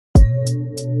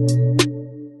Hey,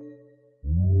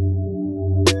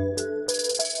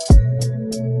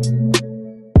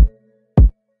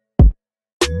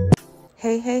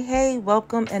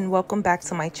 welcome back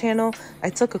to my channel.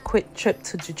 I took a quick trip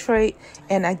to Detroit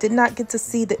and I did not get to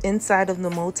see the inside of the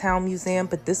Motown Museum,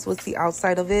 but this was the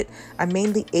outside of it. I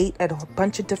mainly ate at a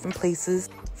bunch of different places.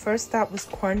 First stop was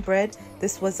Cornbread.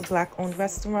 This was a black-owned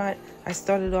restaurant. I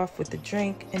started off with the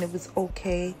drink and it was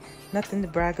okay, nothing to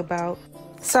brag about.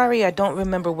 Sorry, I don't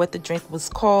remember what the drink was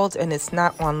called and it's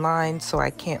not online, so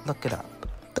I can't look it up.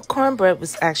 The cornbread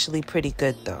was actually pretty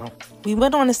good though. We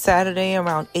went on a Saturday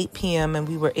around 8 p.m. and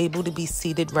we were able to be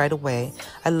seated right away.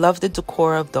 I love the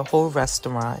decor of the whole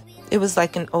restaurant. It was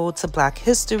like an ode to Black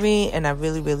history and I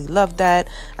really loved that.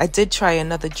 I did try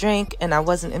another drink and I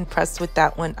wasn't impressed with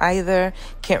that one either.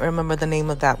 Can't remember the name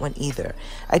of that one either.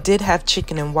 I did have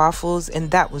chicken and waffles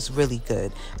and that was really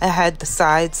good. I had the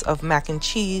sides of mac and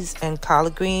cheese and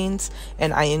collard greens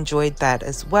and I enjoyed that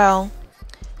as well.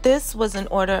 This was an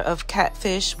order of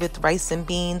catfish with rice and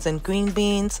beans and green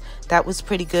beans. That was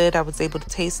pretty good. I was able to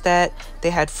taste that.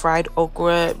 They had fried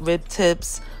okra, rib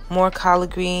tips, more collard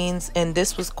greens, and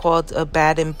this was called a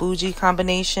bad and bougie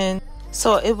combination.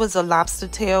 So it was a lobster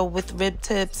tail with rib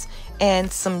tips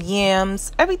and some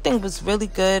yams. Everything was really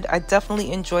good. I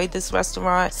definitely enjoyed this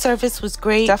restaurant. Service was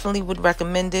great. Definitely would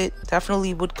recommend it.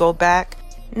 Definitely would go back.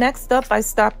 Next up, I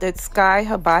stopped at Sky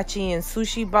Hibachi and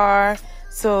Sushi Bar.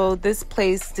 So this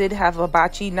place did have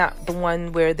hibachi, not the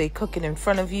one where they cook it in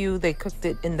front of you. They cooked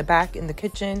it in the back in the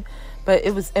kitchen, but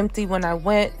it was empty when I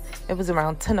went. It was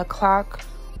around 10 o'clock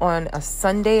on a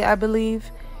Sunday, I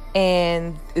believe.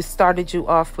 And it started you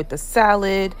off with a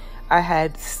salad. I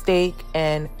had steak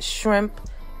and shrimp,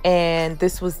 and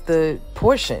this was the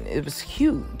portion. It was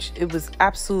huge. It was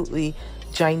absolutely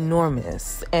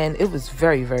ginormous, and it was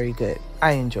very good.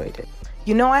 I enjoyed it.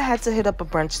 You know, I had to hit up a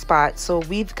brunch spot, so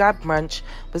We've Got Brunch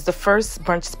was the first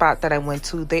brunch spot that I went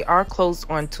to. They are closed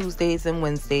on Tuesdays and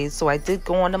Wednesdays, so I did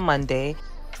go on a Monday.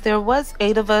 There was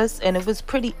 8 of us, and it was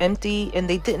pretty empty, and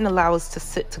they didn't allow us to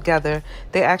sit together.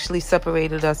 They actually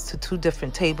separated us to 2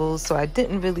 different tables, so I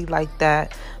didn't really like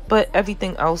that, but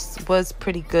everything else was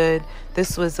pretty good.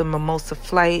 This was a mimosa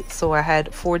flight, so I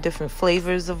had 4 different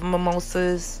flavors of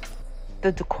mimosas.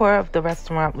 The decor of the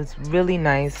restaurant was really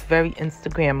nice, very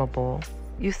Instagrammable.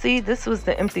 You see, this was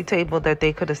the empty table that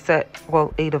they could have set,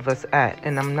 well, 8 of us at,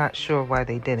 and I'm not sure why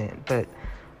they didn't, but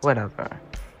whatever.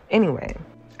 Anyway,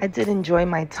 I did enjoy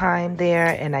my time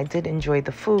there, and I did enjoy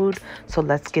the food, so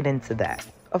let's get into that.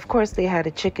 Of course, they had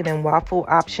a chicken and waffle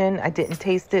option. I didn't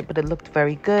taste it, but it looked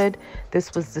very good.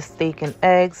 This was the steak and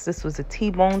eggs. This was a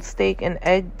T-bone steak and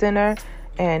egg dinner,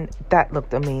 and that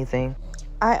looked amazing.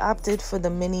 I opted for the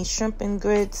mini shrimp and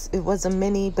grits. It was a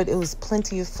mini, but it was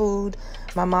plenty of food.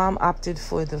 My mom opted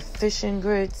for the fish and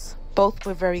grits. Both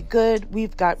were very good.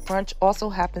 We've Got Brunch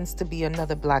also happens to be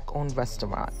another black-owned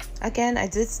restaurant. Again, I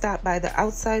did stop by the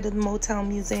outside of the Motown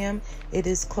Museum. It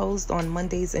is closed on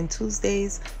Mondays and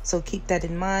Tuesdays, so keep that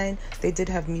in mind. They did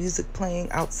have music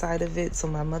playing outside of it, so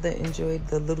my mother enjoyed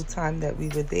the little time that we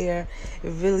were there.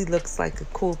 It really looks like a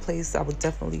cool place. I would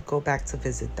definitely go back to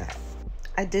visit that.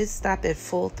 I did stop at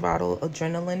Full Throttle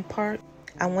Adrenaline Park.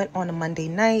 I went on a Monday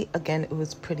night. Again, it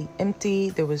was pretty empty.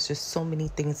 There was just so many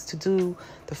things to do.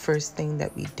 The first thing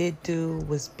that we did do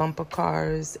was bumper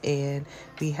cars, and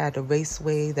we had a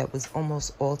raceway that was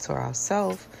almost all to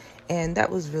ourselves, and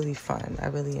that was really fun. I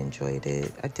really enjoyed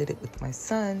it. I did it with my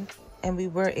son, and we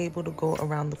were able to go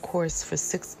around the course for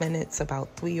 6 minutes about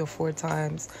 3 or 4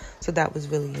 times, so that was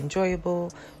really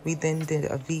enjoyable. We then did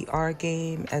a VR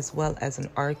game as well as an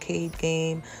arcade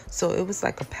game, so it was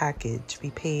like a package.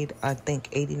 We paid, I think,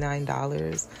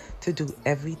 $89 to do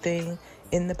everything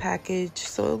in the package,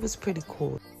 so it was pretty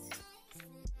cool.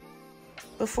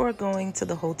 Before going to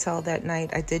the hotel that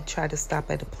night, I did try to stop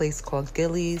at a place called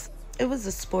Gillies. It was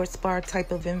a sports bar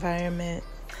type of environment,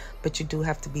 but you do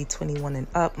have to be 21 and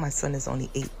up. My son is only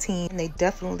 18. And they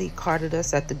definitely carted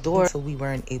us at the door, so we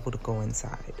weren't able to go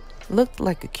inside. Looked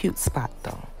like a cute spot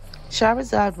though.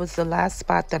 Sharazad was the last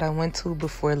spot that I went to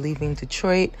before leaving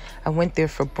Detroit. I went there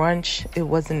for brunch. It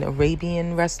was an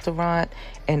Arabian restaurant,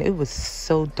 and it was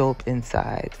so dope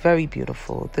inside. Very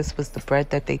beautiful. This was the bread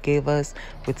that they gave us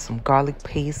with some garlic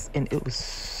paste, and it was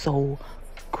so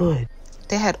good.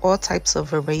 They had all types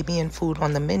of Arabian food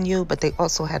on the menu, but they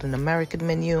also had an American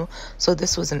menu. So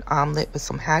this was an omelet with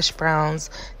some hash browns.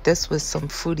 This was some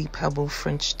Fruity Pebble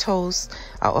French toast.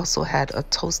 I also had a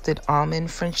toasted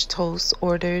almond French toast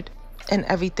ordered. And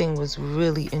everything was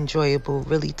really enjoyable,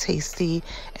 really tasty,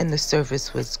 and the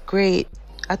service was great.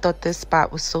 I thought this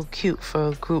spot was so cute for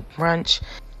a group brunch.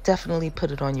 Definitely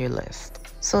put it on your list.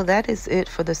 So that is it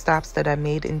for the stops that I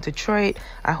made in Detroit.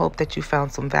 I hope that you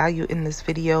found some value in this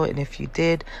video, and if you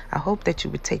did, I hope that you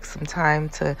would take some time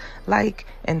to like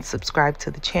and subscribe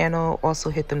to the channel. Also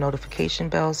hit the notification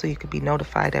bell so you could be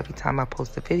notified every time I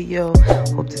post a video.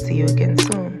 Hope to see you again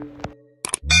soon.